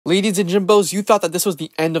Ladies and Jimbos, you thought that this was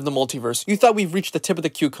the end of the multiverse. You thought we've reached the tip of the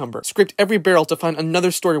cucumber, scraped every barrel to find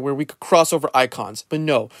another story where we could cross over icons. But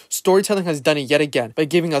no, storytelling has done it yet again by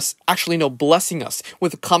giving us, blessing us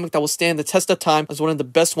with a comic that will stand the test of time as one of the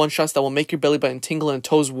best one-shots that will make your belly button tingle and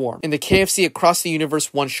toes warm. In the KFC Across the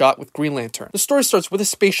Universe one-shot with Green Lantern. The story starts with a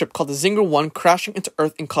spaceship called the Zinger 1 crashing into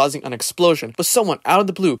Earth and causing an explosion. But someone, out of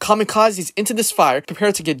the blue, kamikazes into this fire,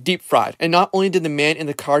 prepared to get deep fried. And not only did the man in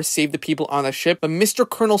the car save the people on that ship, but Mr.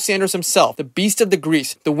 Colonel Sanders himself, the beast of the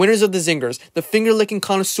grease, the winners of the zingers, the finger-licking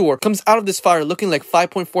connoisseur, comes out of this fire looking like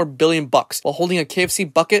 $5.4 billion while holding a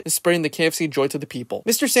KFC bucket and spreading the KFC joy to the people.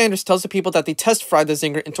 Mr. Sanders tells the people that they test fried the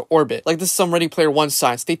zinger into orbit. Like this is some Ready Player One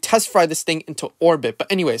science. They test fried this thing into orbit.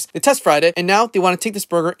 But anyways, they test fried it, and now they want to take this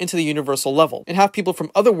burger into the universal level and have people from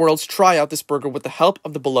other worlds try out this burger with the help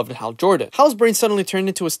of the beloved Hal Jordan. Hal's brain suddenly turned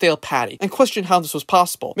into a stale patty and questioned how this was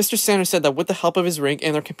possible. Mr. Sanders said that with the help of his ring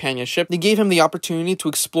and their companionship, they gave him the opportunity to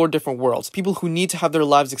explore different worlds. People who need to have their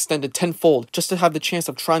lives extended tenfold just to have the chance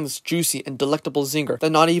of trying this juicy and delectable zinger that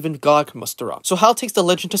not even God can muster up. So Hal takes the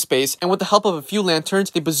legend to space, and with the help of a few lanterns,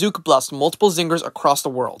 they bazooka blast multiple zingers across the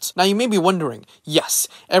worlds. Now you may be wondering, yes,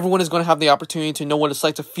 everyone is going to have the opportunity to know what it's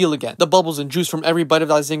like to feel again. The bubbles and juice from every bite of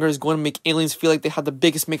that zinger is going to make aliens feel like they had the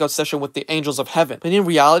biggest makeout session with the angels of heaven. But in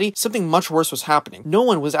reality, something much worse was happening. No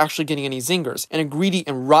one was actually getting any zingers, and a greedy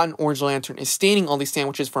and rotten orange lantern is staining all these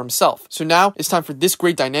sandwiches for himself. So now it's time for this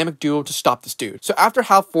great dynamic duo to stop this dude. So after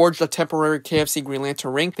Hal forged a temporary KFC Green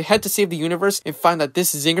Lantern ring, they head to save the universe and find that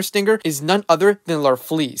this zinger stinger is none other than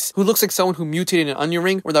Larfleeze, who looks like someone who mutated an onion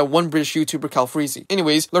ring, or that one British YouTuber Calfreezy.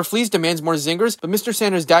 Anyways, Larfleeze demands more zingers, but Mr.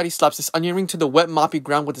 Sanders' daddy slaps this onion ring to the wet moppy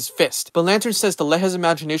ground with his fist. But Lantern says to let his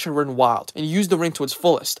imagination run wild and use the ring to its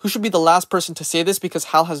fullest. Who should be the last person to say this, because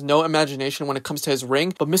Hal has no imagination when it comes to his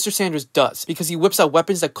ring, but Mr. Sanders does, because he whips out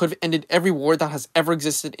weapons that could have ended every war that has ever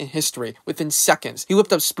existed in history within seconds. He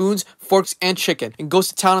whipped up spoons, forks, and chicken and goes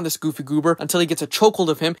to town on this goofy goober until he gets a chokehold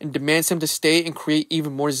of him and demands him to stay and create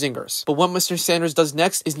even more zingers. But what Mr. Sanders does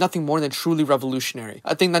next is nothing more than truly revolutionary,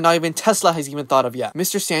 a thing that not even Tesla has even thought of yet.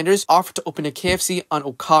 Mr. Sanders offered to open a KFC on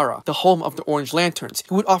Okara, the home of the Orange Lanterns.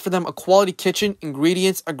 He would offer them a quality kitchen,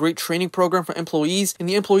 ingredients, a great training program for employees, and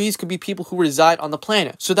the employees could be people who reside on the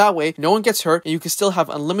planet. So that way, no one gets hurt and you can still have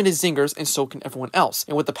unlimited zingers, and so can everyone else.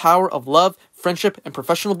 And with the power of love, friendship, and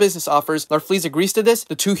professional business offers, Larfleeze agrees to this.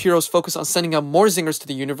 The two heroes focus on sending out more zingers to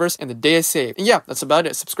the universe, and the day is saved. And yeah, that's about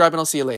it. Subscribe and I'll see you later.